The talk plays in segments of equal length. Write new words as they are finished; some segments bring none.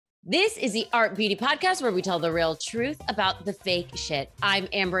This is the Art Beauty Podcast where we tell the real truth about the fake shit. I'm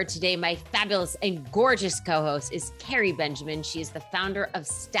Amber. Today, my fabulous and gorgeous co-host is Kerry Benjamin. She is the founder of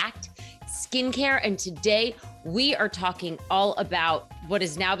StackedSkincare. And today we are talking all about what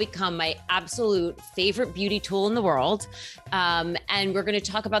has now become my absolute favorite beauty tool in the world. And we're going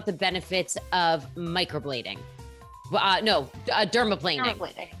to talk about the benefits of microblading.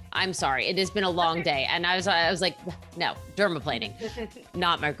 Dermaplaning. I'm sorry. It has been a long day. And I was like, no, dermaplaning,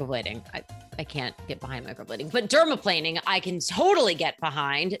 not microblading. I can't get behind microblading, but dermaplaning, I can totally get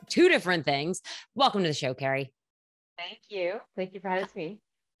behind. Two different things. Welcome to the show, Kerry. Thank you. Thank you for having me.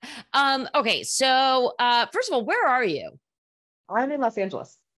 Okay. So, first of all, where are you? I'm in Los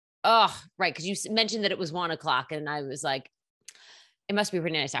Angeles. Oh, right. Cause you mentioned that it was 1 o'clock and I was like, it must be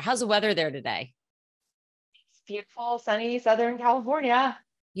pretty nice. How's the weather there today? It's beautiful, sunny Southern California.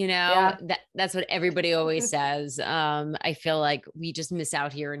 You know, that's what everybody always says. I feel like we just miss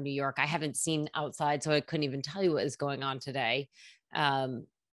out here in New York. I haven't seen outside, so I couldn't even tell you what is going on today. But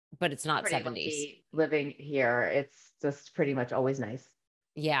it's not 70s. Living here, it's just pretty much always nice.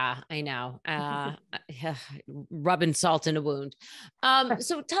 Yeah, I know. Rubbing salt in a wound.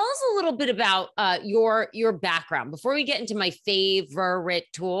 So tell us a little bit about your background before we get into my favorite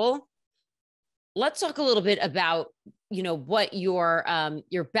tool. Let's talk a little bit about, you know, what your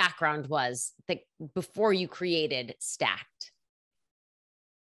background was before you created Stacked.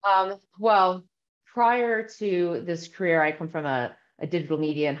 Well, prior to this career, I come from a digital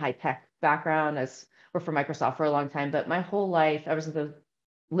media and high tech background. I worked for Microsoft for a long time, but my whole life, ever since I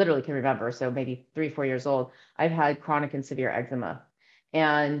literally can remember, so maybe 3-4 years old, I've had chronic and severe eczema.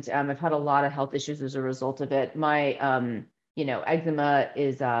 And I've had a lot of health issues as a result of it. My eczema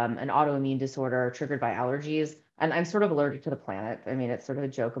is an autoimmune disorder triggered by allergies. And I'm sort of allergic to the planet. I mean, it's sort of a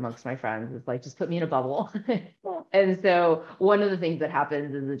joke amongst my friends. It's like, just put me in a bubble. And so one of the things that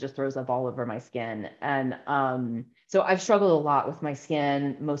happens is it just throws up all over my skin. And so I've struggled a lot with my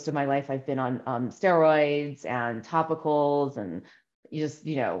skin. Most of my life, I've been on steroids and topicals and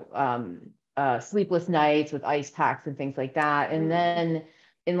sleepless nights with ice packs and things like that. And then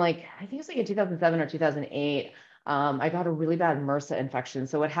I think it was like in 2007 or 2008, I got a really bad MRSA infection.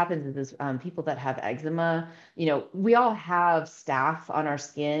 So what happens is people that have eczema, we all have staph on our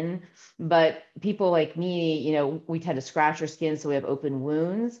skin, but people like me, we tend to scratch our skin. So we have open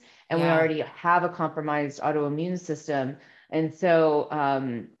wounds and we already have a compromised autoimmune system. And so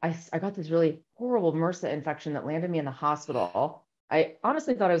I got this really horrible MRSA infection that landed me in the hospital. I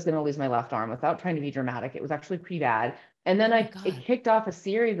honestly thought I was going to lose my left arm without trying to be dramatic. It was actually pretty bad. And then it kicked off a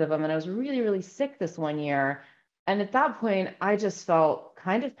series of them and I was really, really sick this one year. And at that point, I just felt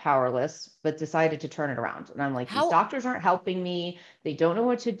kind of powerless, but decided to turn it around. And I'm like, these doctors aren't helping me. They don't know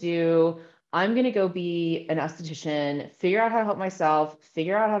what to do. I'm going to go be an esthetician, figure out how to help myself,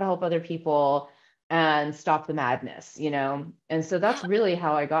 figure out how to help other people, and stop the madness, And so that's really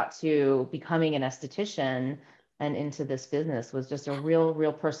how I got to becoming an esthetician and into this business. Was just a real,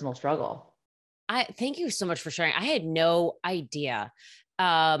 real personal struggle. Thank you so much for sharing. I had no idea.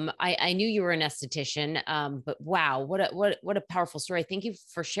 I knew you were an esthetician, but wow, what a powerful story. Thank you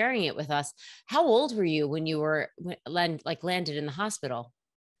for sharing it with us. How old were you when you landed in the hospital?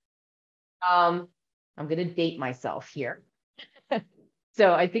 I'm going to date myself here.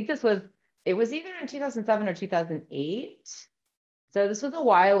 So I think it was either in 2007 or 2008. So this was a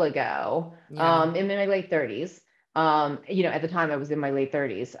while ago, in my late 30s. At the time I was in my late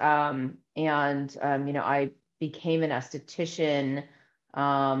 30s. I became an esthetician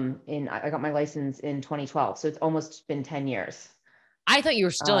I got my license in 2012. So it's almost been 10 years. I thought you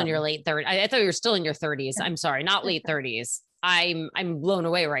were still in your late 30s. I thought you were still in your 30s. I'm sorry, not late 30s. I'm blown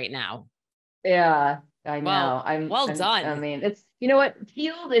away right now. Yeah, I know. Well done. I mean, it's,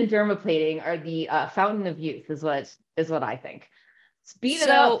 peeled and dermaplaning are the fountain of youth is what I think. Speed it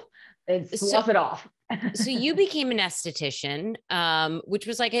up and slough it off. So you became an esthetician, which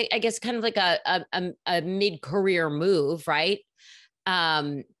was like, I guess kind of like a mid-career move, right?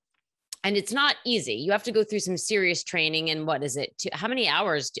 And it's not easy. You have to go through some serious training. And what is it? How many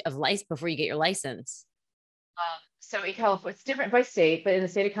hours of license before you get your license? So in California, it's different by state, but in the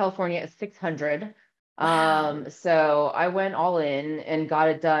state of California, it's 600. Wow. So I went all in and got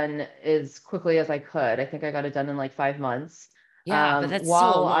it done as quickly as I could. I think I got it done in like 5 months. Yeah, but that's still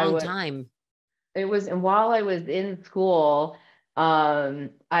a long time. It was, and while I was in school, I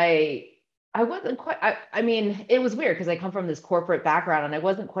wasn't quite, I mean, it was weird because I come from this corporate background and I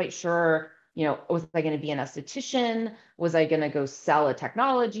wasn't quite sure, was I going to be an esthetician? Was I going to go sell a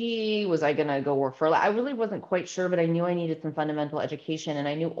technology? Was I going to go work I really wasn't quite sure, but I knew I needed some fundamental education. And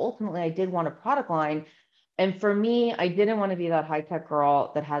I knew ultimately I did want a product line. And for me, I didn't want to be that high tech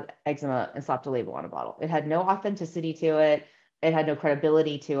girl that had eczema and slapped a label on a bottle. It had no authenticity to it. It had no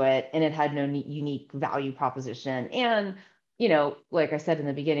credibility to it, and it had no unique value proposition. And, like I said in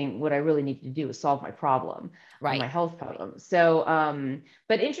the beginning, what I really needed to do was solve my problem, my Right. health problem. So,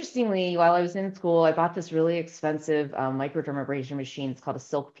 but interestingly, while I was in school, I bought this really expensive microdermabrasion machine. It's called a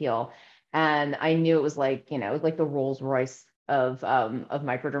silk peel. And I knew it was like, it was like the Rolls Royce of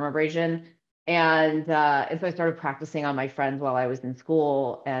microdermabrasion. And so I started practicing on my friends while I was in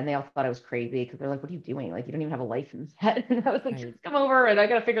school, and they all thought I was crazy because they're like, "What are you doing? Like, you don't even have a license yet." And I was like, Right. "Just come over, and I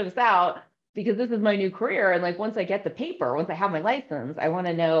got to figure this out because this is my new career. And like, once I get the paper, once I have my license, I want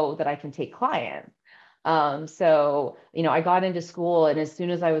to know that I can take clients." So, I got into school, and as soon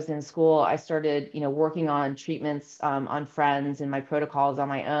as I was in school, I started, working on treatments on friends and my protocols on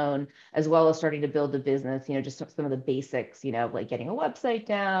my own, as well as starting to build the business, just some of the basics, like getting a website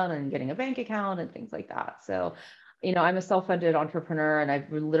down and getting a bank account and things like that. So, I'm a self-funded entrepreneur, and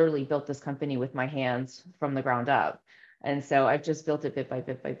I've literally built this company with my hands from the ground up. And so I've just built it bit by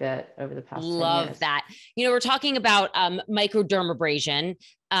bit by bit over the past 10 Love years. that. We're talking about microdermabrasion.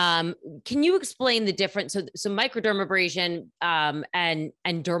 Can you explain the difference? So microdermabrasion and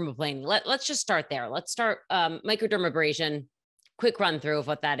dermaplaning. Let's just start there. Let's start microdermabrasion. Quick run through of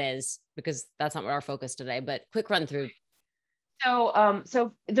what that is, because that's not what our focus today, but quick run through.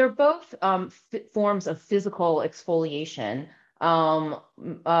 So they're both forms of physical exfoliation.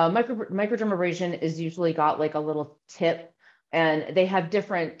 Microdermabrasion is usually got like a little tip, and they have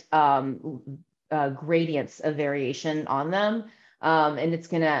different gradients of variation on them. And it's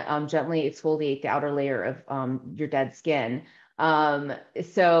gonna gently exfoliate the outer layer of your dead skin. And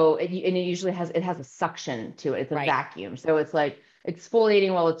it usually has a suction to it. It's a Right. vacuum. So it's like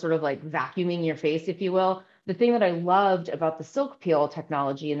exfoliating while it's sort of like vacuuming your face, if you will. The thing that I loved about the silk peel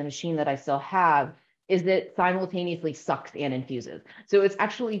technology and the machine that I still have is that simultaneously sucks and infuses. So it's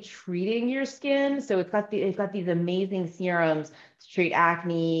actually treating your skin. So it's got these amazing serums to treat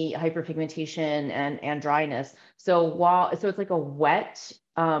acne, hyperpigmentation, and dryness. So it's like a wet,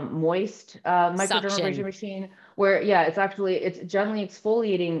 moist microdermabrasion Suction. machine where, yeah, it's gently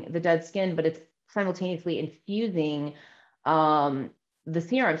exfoliating the dead skin, but it's simultaneously infusing the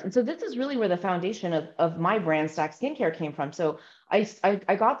serums. And so this is really where the foundation of my brand StackedSkincare came from. So I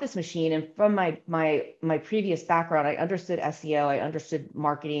got this machine, and from my previous background, I understood SEO, I understood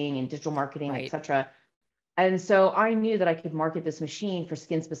marketing and digital marketing, et Right. cetera. And so I knew that I could market this machine for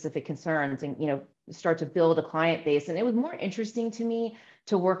skin specific concerns and, start to build a client base. And it was more interesting to me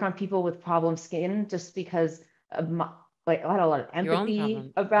to work on people with problem skin, just because of like I had a lot of Your own empathy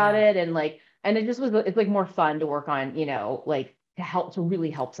problem. about Yeah. it. And it just it's like more fun to work on, like to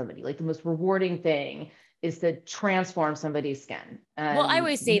really help somebody. Like the most rewarding thing is to transform somebody's skin Well, I and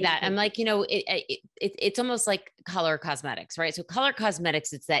always say that. make I'm it. like, it's almost like color cosmetics, right? So color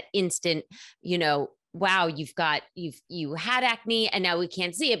cosmetics, it's that instant, wow, you had acne and now we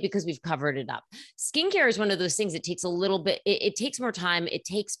can't see it because we've covered it up. Skincare is one of those things that takes a little bit, it takes more time, it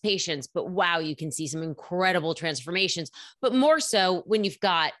takes patience, but wow, you can see some incredible transformations, but more so when you've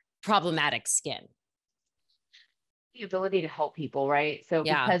got problematic skin. The ability to help people, right? So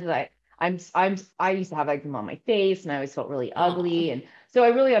Yeah. because I used to have eczema on my face, and I always felt really Oh, ugly, and so I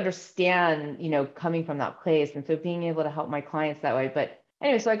really understand, coming from that place, and so being able to help my clients that way. But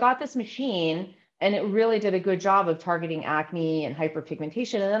anyway, so I got this machine, and it really did a good job of targeting acne and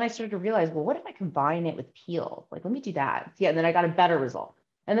hyperpigmentation. And then I started to realize, well, what if I combine it with peel? Like, let me do that. Yeah, and then I got a better result.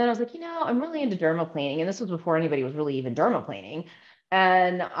 And then I was like, I'm really into dermaplaning, and this was before anybody was really even dermaplaning.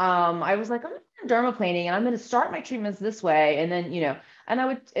 And I was like, I'm dermaplaning, and I'm going to start my treatments this way. And then,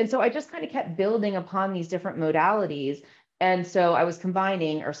 and so I just kind of kept building upon these different modalities. And so I was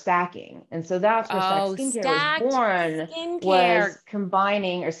combining or stacking. And so that's where Stack oh, Skincare was stacked born, skincare. was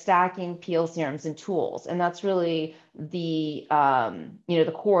combining or stacking peel serums and tools. And that's really the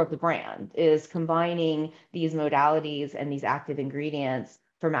core of the brand, is combining these modalities and these active ingredients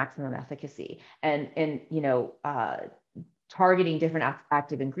for maximum efficacy. And targeting different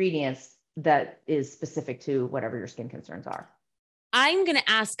active ingredients that is specific to whatever your skin concerns are. I'm going to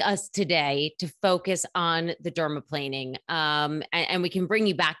ask us today to focus on the dermaplaning, and we can bring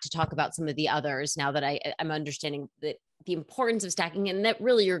you back to talk about some of the others now that I'm understanding that the importance of stacking, and that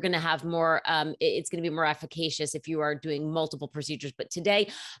really you're going to have more, it's going to be more efficacious if you are doing multiple procedures. But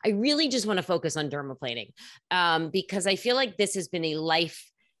today, I really just want to focus on dermaplaning, because I feel like this has been a life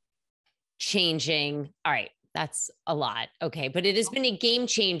changing. All right. That's a lot. Okay. But it has been a game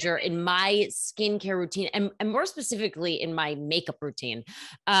changer in my skincare routine, and more specifically in my makeup routine.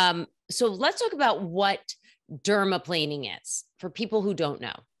 So let's talk about what dermaplaning is for people who don't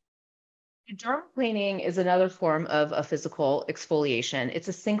know. Dermaplaning is another form of a physical exfoliation. It's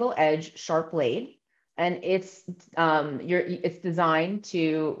a single edge sharp blade, and it's designed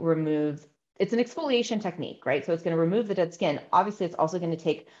to remove, it's an exfoliation technique, right? So it's going to remove the dead skin. Obviously, it's also going to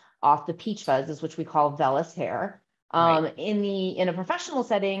take off the peach fuzz, which we call vellus hair. Right. In a professional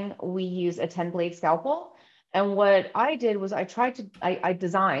setting, we use a 10 blade scalpel. And what I did was I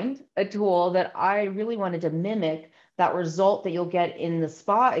designed a tool that I really wanted to mimic that result that you'll get in the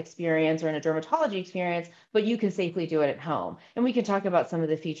spa experience or in a dermatology experience, but you can safely do it at home. And we can talk about some of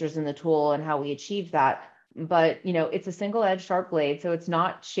the features in the tool and how we achieve that. But it's a single edged sharp blade, so it's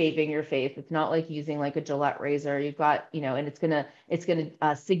not shaving your face. It's not like using like a Gillette razor. You've got, and it's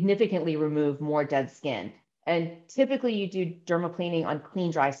gonna significantly remove more dead skin. And typically you do dermaplaning on clean,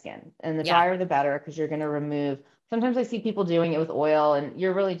 dry skin, and the Yeah. drier the better, because you're going to remove. Sometimes I see people doing it with oil, and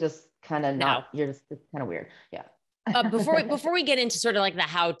you're really just kind of Now, not. It's kind of weird. Yeah. before we get into sort of like the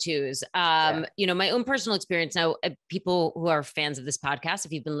how-tos, Yeah. my own personal experience now, people who are fans of this podcast,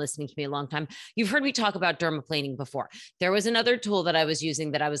 if you've been listening to me a long time, you've heard me talk about dermaplaning before. There was another tool that I was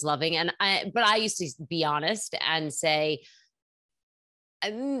using that I was loving, but I used to be honest and say,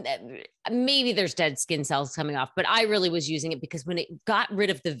 maybe there's dead skin cells coming off, but I really was using it because when it got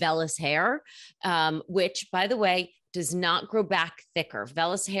rid of the vellus hair, which by the way, does not grow back thicker.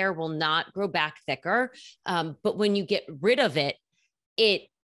 Vellus hair will not grow back thicker. But when you get rid of it,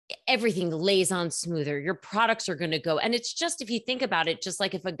 everything lays on smoother. Your products are going to go. And it's just, if you think about it, just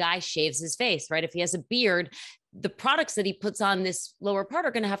like if a guy shaves his face, right? If he has a beard, the products that he puts on this lower part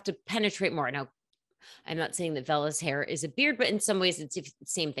are going to have to penetrate more. Now, I'm not saying that vellus hair is a beard, but in some ways it's the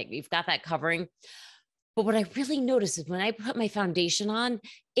same thing. You've got that covering. But what I really noticed is when I put my foundation on,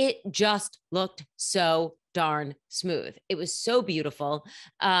 it just looked so darn smooth. It was so beautiful.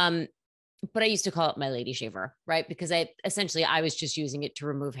 But I used to call it my lady shaver, right? Because I was just using it to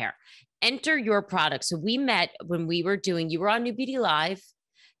remove hair. Enter your product. So we met when you were on New Beauty Live,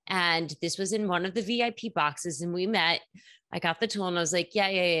 and this was in one of the VIP boxes, and we met. I got the tool and I was like,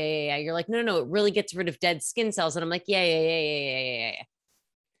 yeah. You're like, no, it really gets rid of dead skin cells. And I'm like, yeah.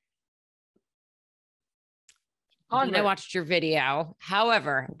 Then I watched your video,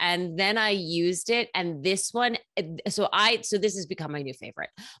 however, and then I used it. And this one, so this has become my new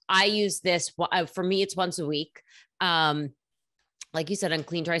favorite. I use this, for me, it's once a week. Like you said, on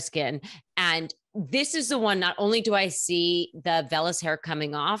clean, dry skin. And this is the one, not only do I see the vellus hair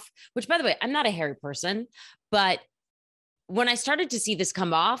coming off, which by the way, I'm not a hairy person, but when I started to see this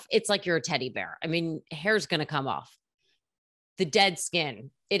come off, it's like you're a teddy bear. I mean, hair's going to come off. The dead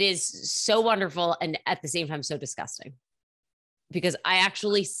skin, it is so wonderful. And at the same time, so disgusting, because I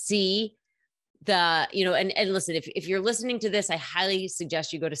actually see and listen, if you're listening to this, I highly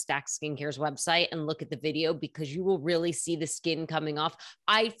suggest you go to StackedSkincare's website and look at the video, because you will really see the skin coming off.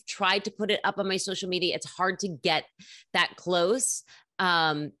 I've tried to put it up on my social media. It's hard to get that close.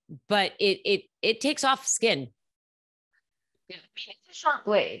 But it takes off skin. Yeah, it's a sharp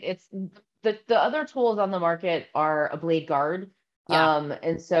blade. It's the other tools on the market are a blade guard. Yeah.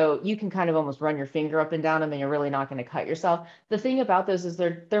 And so you can kind of almost run your finger up and down them, and you're really not going to cut yourself. The thing about those is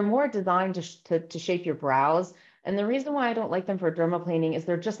they're more designed to shape your brows. And the reason why I don't like them for dermaplaning is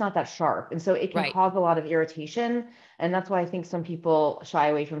they're just not that sharp. And so it can Right. cause a lot of irritation. And that's why I think some people shy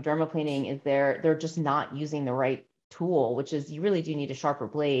away from dermaplaning, is they're just not using the right tool, which is you really do need a sharper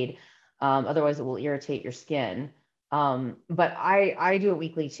blade. Otherwise it will irritate your skin. But I do it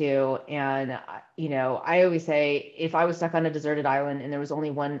weekly too. And, I always say, if I was stuck on a deserted island and there was only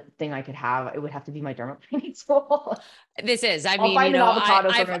one thing I could have, it would have to be my dermaplaning tool. I'll find an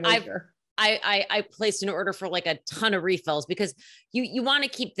avocado from my grocer. I placed an order for like a ton of refills, because you want to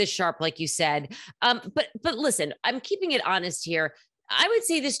keep this sharp, like you said. But listen, I'm keeping it honest here. I would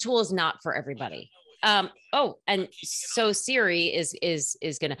say this tool is not for everybody. And so Siri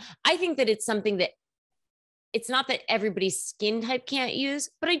is gonna, I think that it's something that, it's not that everybody's skin type can't use,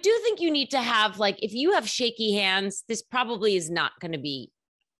 but I do think you need to have, like, if you have shaky hands, this probably is not going to be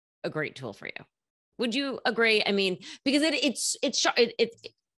a great tool for you. Would you agree? I mean, because it's sharp.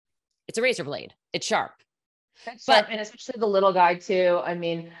 It's a razor blade. It's sharp. And especially the little guy too. I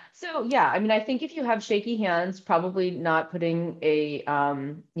mean, so yeah, I mean, I think if you have shaky hands, probably not putting a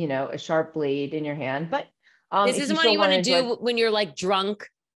sharp blade in your hand. But this isn't what you want to do when you're like drunk,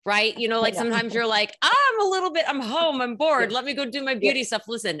 right? Like sometimes you're like, I'm home, I'm bored. Let me go do my beauty stuff.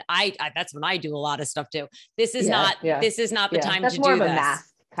 Listen, I that's when I do a lot of stuff too. This is not the time that's to more do of a this.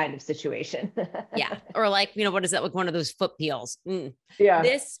 mask kind of situation. Yeah. Or like, what is that? Like one of those foot peels. Yeah.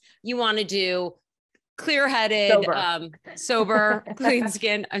 This you want to do clear-headed, sober, clean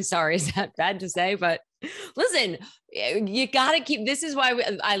skin. I'm sorry, is that bad to say? But listen, you got to keep, this is why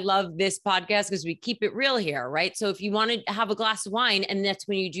I love this podcast, because we keep it real here, right? So if you want to have a glass of wine and that's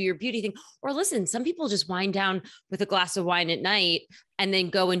when you do your beauty thing, or listen, some people just wind down with a glass of wine at night and then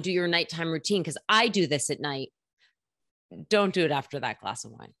go and do your nighttime routine. Because I do this at night. Don't do it after that glass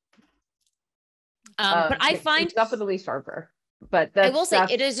of wine. But I find it's definitely sharper. But I will say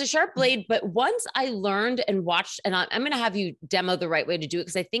it is a sharp blade, but once I learned and watched, and I'm going to have you demo the right way to do it,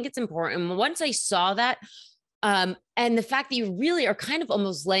 because I think it's important. And once I saw that, and the fact that you really are kind of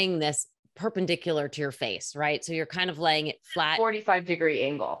almost laying this perpendicular to your face, right? So you're kind of laying it flat. 45-degree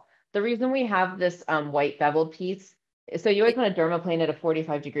angle. The reason we have this white beveled piece, so you always want to dermaplane at a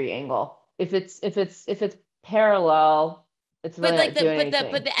 45-degree angle. If it's parallel, it's really not doing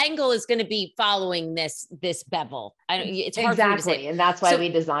anything. But the angle is going to be following this bevel. It's hard for me to say. And that's why we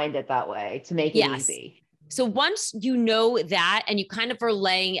designed it that way, to make it easy. So once you know that, and you kind of are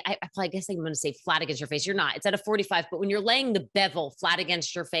laying, I guess I'm going to say flat against your face. You're not. It's at a 45, but when you're laying the bevel flat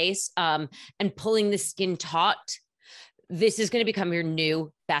against your face, and pulling the skin taut, this is going to become your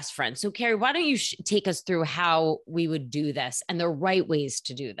new best friend. So Kerry, why don't you take us through how we would do this and the right ways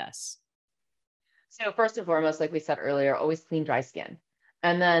to do this? So first and foremost, like we said earlier, always clean, dry skin.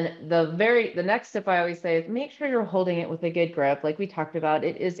 And then the next tip I always say is make sure you're holding it with a good grip. Like we talked about,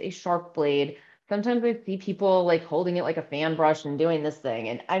 it is a sharp blade. Sometimes I see people like holding it like a fan brush and doing this thing.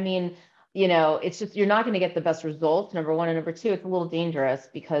 And I mean, it's just, you're not going to get the best results. Number one. And number two, it's a little dangerous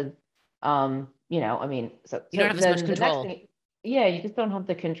because, so you don't have as much control. You just don't have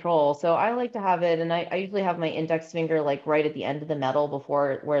the control. So I like to have it. And I usually have my index finger like right at the end of the metal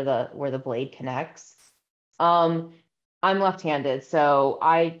before where the blade connects. I'm left-handed, so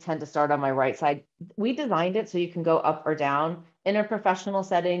I tend to start on my right side. We designed it so you can go up or down. In a professional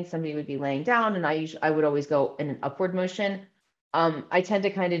setting, somebody would be laying down and I would always go in an upward motion. I tend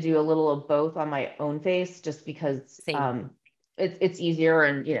to kind of do a little of both on my own face just because it's easier.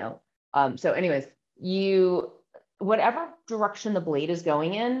 And, so anyways, whatever direction the blade is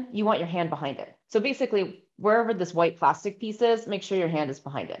going in, you want your hand behind it. So basically, wherever this white plastic piece is, make sure your hand is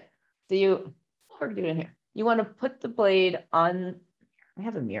behind it. So what are we doing here? You want to put the blade on. I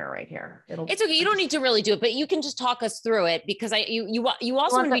have a mirror right here. It's okay. You don't need to really do it, but you can just talk us through it, because you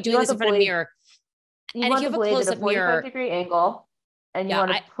also want to be doing this in front of a mirror. And if you have a close-up mirror, 45-degree angle, and you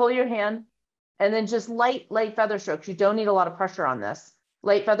want to pull your hand, and then just light feather strokes. You don't need a lot of pressure on this.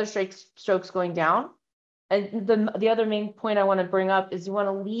 Light feather strokes going down. And the other main point I want to bring up is you want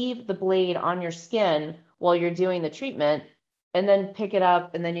to leave the blade on your skin while you're doing the treatment, and then pick it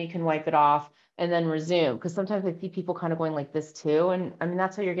up, and then you can wipe it off and then resume. Because sometimes I see people kind of going like this too. And I mean,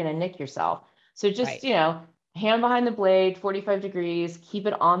 that's how you're going to nick yourself. So just, hand behind the blade, 45 degrees, keep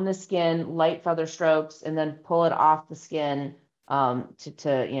it on the skin, light feather strokes, and then pull it off the skin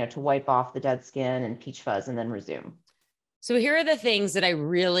to wipe off the dead skin and peach fuzz, and then resume. So here are the things that I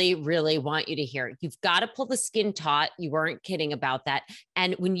really, really want you to hear. You've got to pull the skin taut. You weren't kidding about that.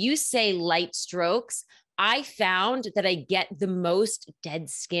 And when you say light strokes, I found that I get the most dead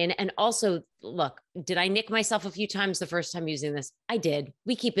skin. And also, look, did I nick myself a few times the first time using this? I did.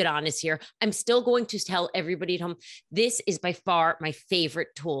 We keep it honest here. I'm still going to tell everybody at home, this is by far my favorite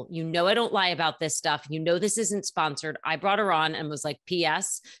tool. I don't lie about this stuff. This isn't sponsored. I brought her on and was like,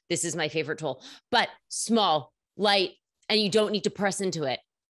 P.S., this is my favorite tool. But small, light, and you don't need to press into it.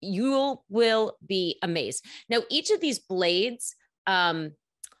 You will be amazed. Now, each of these blades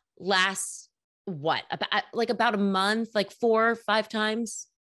lasts about a month, like 4 or 5 times.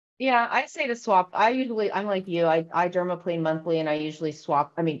 Yeah, I say to swap. I'm like you. I dermaplane monthly, and I usually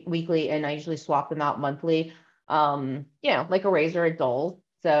weekly, and I usually swap them out monthly. Like a razor, a dull.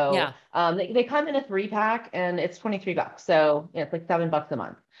 So they come in a 3-pack, and it's $23. So it's like $7 a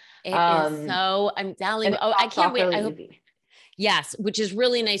month. It is so. I'm telling you. Oh, I can't wait. I hope. Yes, which is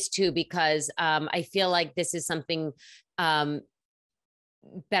really nice too, because I feel like this is something better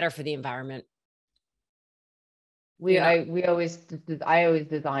for the environment. I always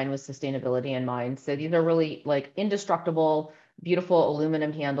design with sustainability in mind. So these are really like indestructible, beautiful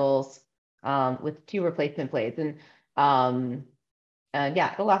aluminum handles with 2 replacement blades, and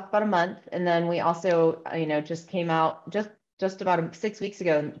it'll last about a month. And then we also just came out just about 6 weeks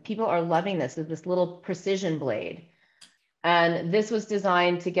ago, and people are loving this. Is this little precision blade. And this was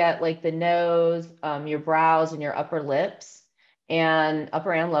designed to get like the nose, your brows, and your upper lips, and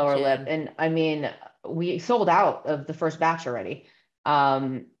upper and lower lip. And I mean, we sold out of the first batch already.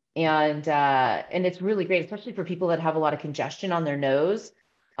 And it's really great, especially for people that have a lot of congestion on their nose.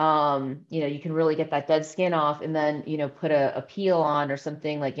 You can really get that dead skin off, and then, put a peel on or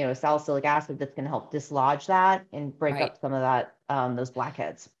something like, salicylic acid that's going to help dislodge that and break Right. up some of that, those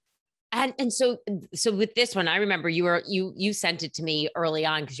blackheads. And so with this one, I remember you sent it to me early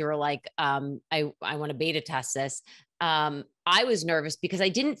on because you were like, I want to beta test this. I was nervous because I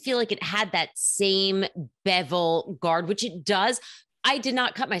didn't feel like it had that same bevel guard, which it does. I did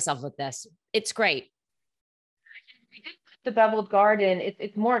not cut myself with this. It's great. The beveled garden,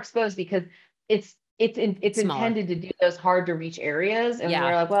 it's more exposed because it's Smaller. intended to do those hard to reach areas, and Yeah.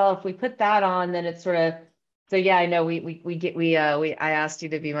 we're like, well, if we put that on, then it's sort of. So yeah, I know I asked you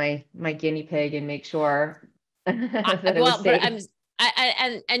to be my guinea pig and make sure that it was Well, but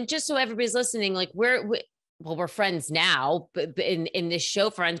safe. and just so everybody's listening, like we're friends now, but in this show,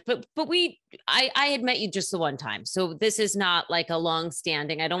 friends. But I had met you just the one time, so this is not like a long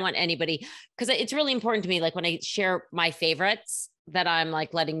standing. I don't want anybody, because it's really important to me. Like when I share my favorites, that I'm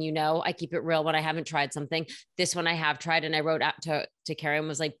like letting you know. I keep it real when I haven't tried something. This one I have tried, and I wrote out to Kerry and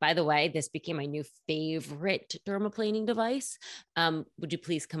was like, by the way, this became my new favorite dermaplaning device. Would you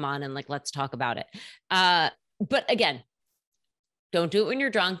please come on and like let's talk about it? But again, don't do it when you're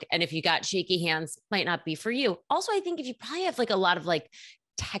drunk. And if you got shaky hands, might not be for you. Also, I think if you probably have like a lot of like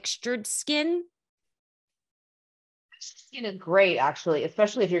textured skin. Skin is great, actually,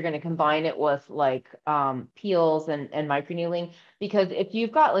 especially if you're going to combine it with like peels and microneedling. Because if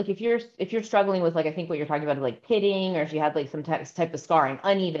you're struggling with, like, I think what you're talking about is like pitting, or if you had like some type of scarring,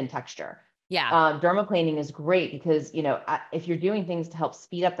 uneven texture. Yeah. Dermaplaning is great because, if you're doing things to help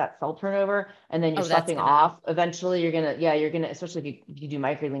speed up that cell turnover, and then you're Oh, that's sloughing gonna, off, eventually you're gonna, especially if you do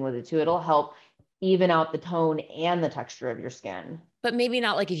microneedling with it too, it'll help even out the tone and the texture of your skin. but maybe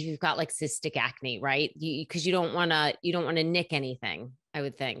not like if you've got like cystic acne, right? Because you don't want to nick anything, I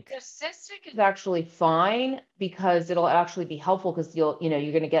would think. The cystic is actually fine because it'll actually be helpful because you're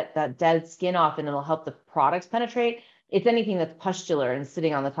going to get that dead skin off, and it'll help the products penetrate. It's anything that's pustular and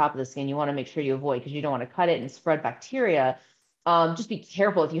sitting on the top of the skin, you want to make sure you avoid, because you don't want to cut it and spread bacteria. Just be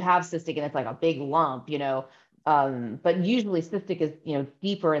careful if you have cystic and it's like a big lump. But usually cystic is,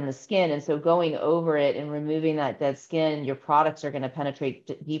 deeper in the skin. And so going over it and removing that dead skin, your products are going to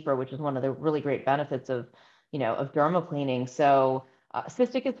penetrate deeper, which is one of the really great benefits of dermaplaning. So,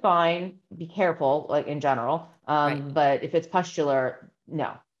 cystic is fine. Be careful, like in general. Right. But if it's pustular,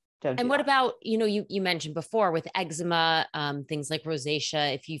 no, don't And do what that. about, you mentioned before with eczema, things like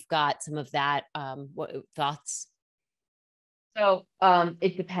rosacea, if you've got some of that, what thoughts? So,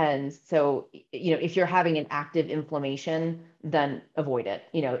 it depends. So, if you're having an active inflammation, then avoid it.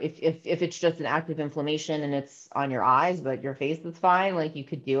 If it's just an active inflammation and it's on your eyes, but your face is fine, like you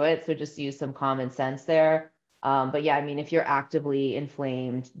could do it. So just use some common sense there. But yeah, I mean, if you're actively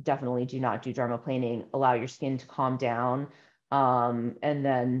inflamed, definitely do not do dermaplaning. Allow your skin to calm down. And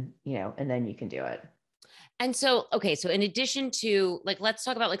then you can do it. And so, okay, so in addition to like, let's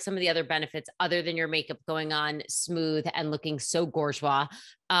talk about like some of the other benefits other than your makeup going on smooth and looking so bourgeois.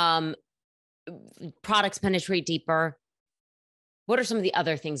 Um, Products penetrate deeper. What are some of the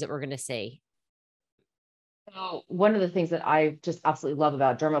other things that we're going to see? So one of the things that I just absolutely love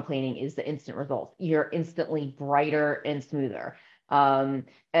about dermaplaning is the instant results. You're instantly brighter and smoother.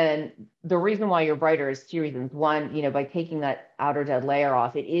 And the reason why you're brighter is two reasons. One, by taking that outer dead layer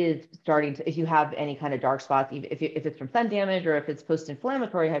off, it is starting to, if you have any kind of dark spots, even if it's from sun damage, or if it's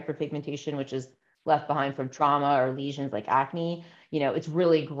post-inflammatory hyperpigmentation, which is left behind from trauma or lesions like acne, it's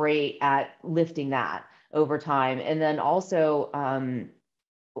really great at lifting that over time. And then also,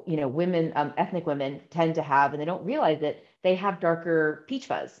 women, ethnic women tend to have, and they don't realize it, they have darker peach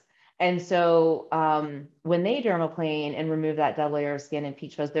fuzz. And so when they dermaplane and remove that dead layer of skin and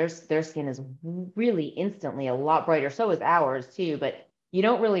peach fuzz, their skin is really instantly a lot brighter. So is ours too, but you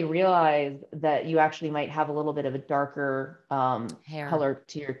don't really realize that you actually might have a little bit of a darker Hair. color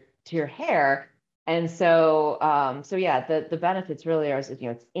to your hair. And so yeah, the benefits really are,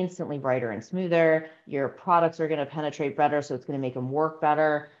 it's instantly brighter and smoother. Your products are going to penetrate better, so it's going to make them work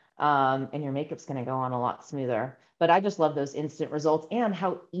better. And your makeup's going to go on a lot smoother. But I just love those instant results and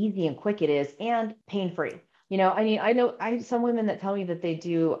how easy and quick it is and pain-free. I mean, I have some women that tell me that they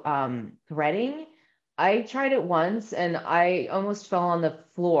do threading. I tried it once and I almost fell on the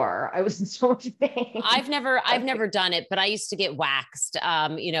floor. I was in so much pain. I've never done it, but I used to get waxed,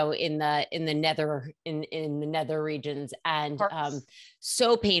 in the nether regions, and Parts.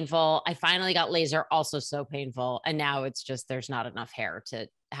 so painful. I finally got laser, also so painful, and now it's just there's not enough hair to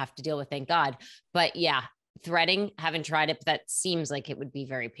have to deal with, thank God. But yeah, threading, haven't tried it, but that seems like it would be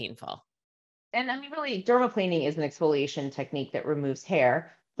very painful. And I mean, really, dermaplaning is an exfoliation technique that removes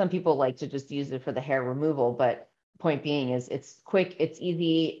hair. Some people like to just use it for the hair removal, but point being is it's quick, it's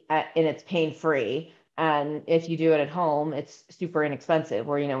easy, and it's pain-free. And if you do it at home, it's super inexpensive.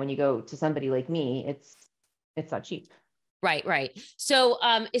 Or, when you go to somebody like me, it's not cheap. Right, right. So,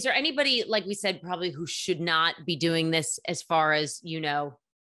 is there anybody, like we said, probably who should not be doing this as far as,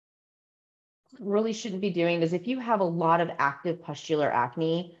 Really shouldn't be doing is if you have a lot of active pustular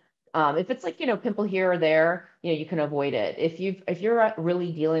acne, if it's like, pimple here or there, you can avoid it. If you're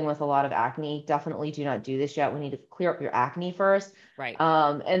really dealing with a lot of acne, definitely do not do this yet. We need to clear up your acne first. Right.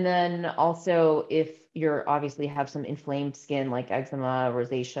 And then also if you're obviously have some inflamed skin like eczema,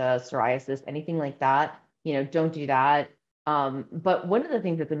 rosacea, psoriasis, anything like that, don't do that. But one of the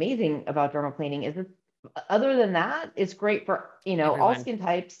things that's amazing about dermaplaning is it's, other than that, it's great for, all skin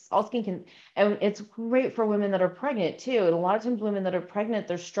types, all skin can, and it's great for women that are pregnant too. And a lot of times women that are pregnant,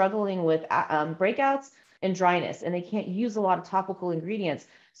 they're struggling with breakouts and dryness, and they can't use a lot of topical ingredients.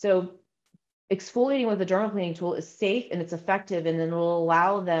 So exfoliating with a dermaplaning tool is safe and it's effective, and then it'll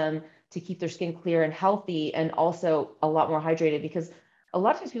allow them to keep their skin clear and healthy and also a lot more hydrated, because a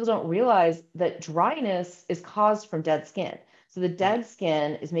lot of times people don't realize that dryness is caused from dead skin. So the dead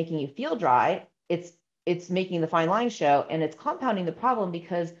skin is making you feel dry. It's making the fine lines show, and it's compounding the problem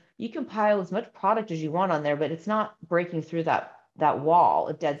because you can pile as much product as you want on there, but it's not breaking through that wall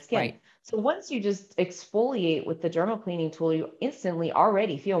of dead skin. Right. So once you just exfoliate with the dermaplaning tool, you instantly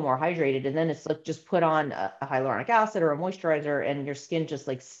already feel more hydrated. And then it's like just put on a hyaluronic acid or a moisturizer, and your skin just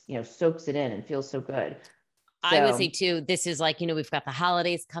like, soaks it in and feels so good. I would say too, this is like, we've got the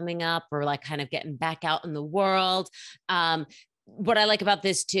holidays coming up. We're like kind of getting back out in the world. What I like about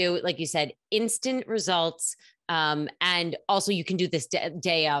this too, like you said, instant results. And also you can do this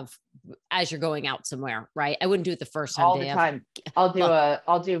day of as you're going out somewhere, right? I wouldn't do it the first time. All the time.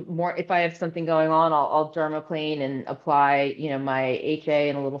 I'll do more. If I have something going on, I'll dermaplane and apply, my HA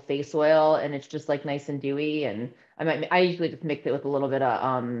and a little face oil, and it's just like nice and dewy. And I usually just mix it with a little bit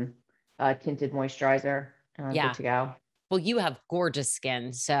of tinted moisturizer. Yeah. Good to go. Well, you have gorgeous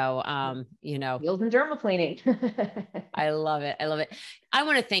skin. So, Heels and dermaplaning. I love it. I love it. I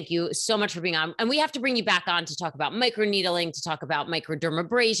want to thank you so much for being on. And we have to bring you back on to talk about microneedling, to talk about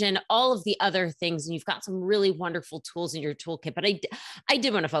microdermabrasion, all of the other things. And you've got some really wonderful tools in your toolkit. But I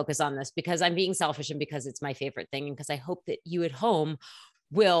did want to focus on this because I'm being selfish and because it's my favorite thing. And because I hope that you at home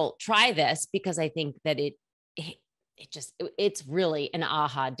will try this, because I think that it's really an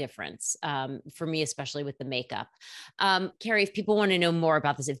aha difference for me, especially with the makeup. Kerry, if people want to know more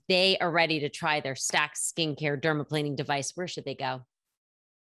about this, if they are ready to try their StackedSkincare dermaplaning device, where should they go?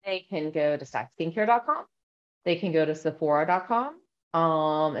 They can go to StackedSkincare.com. They can go to Sephora.com.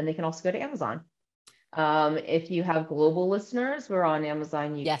 And they can also go to Amazon. If you have global listeners, we're on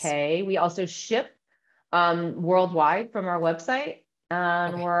Amazon UK. Yes. We also ship worldwide from our website.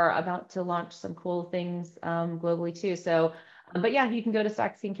 We're about to launch some cool things globally too. So, but yeah, you can go to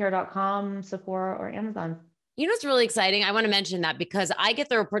StackedSkincare.com, Sephora, or Amazon. What's really exciting? I want to mention that because I get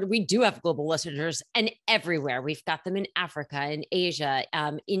the report. We do have global listeners, and everywhere. We've got them in Africa, in Asia,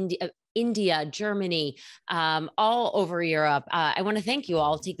 India, Germany, all over Europe. I want to thank you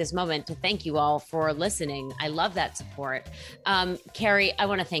all. Take this moment to thank you all for listening. I love that support. Kerry, I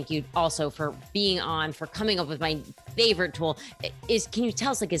want to thank you also for being on, for coming up with my favorite tool. Can you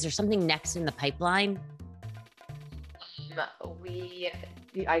tell us, is there something next in the pipeline?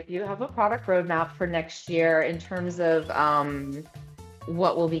 I do have a product roadmap for next year in terms of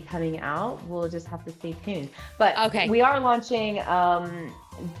what will be coming out. We'll just have to stay tuned. But we are launching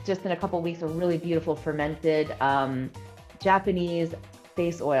just in a couple of weeks a really beautiful fermented Japanese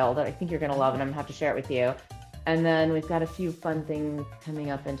face oil that I think you're going to love, and I'm going to have to share it with you. And then we've got a few fun things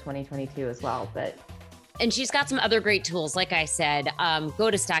coming up in 2022 as well. And she's got some other great tools. Like I said,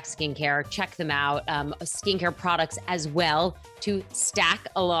 go to StackedSkincare, check them out. Skincare products as well to stack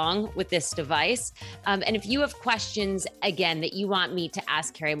along with this device. And if you have questions, again, that you want me to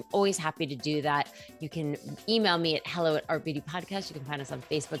ask Kerry, I'm always happy to do that. You can email me at hello@ArtBeautyPodcast. You can find us on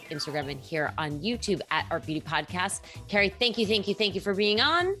Facebook, Instagram, and here on YouTube at Art Beauty Podcast. Kerry, thank you for being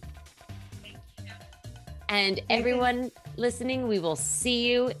on. And everyone listening, we will see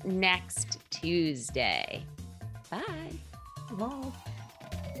you next Tuesday. Bye. Bye.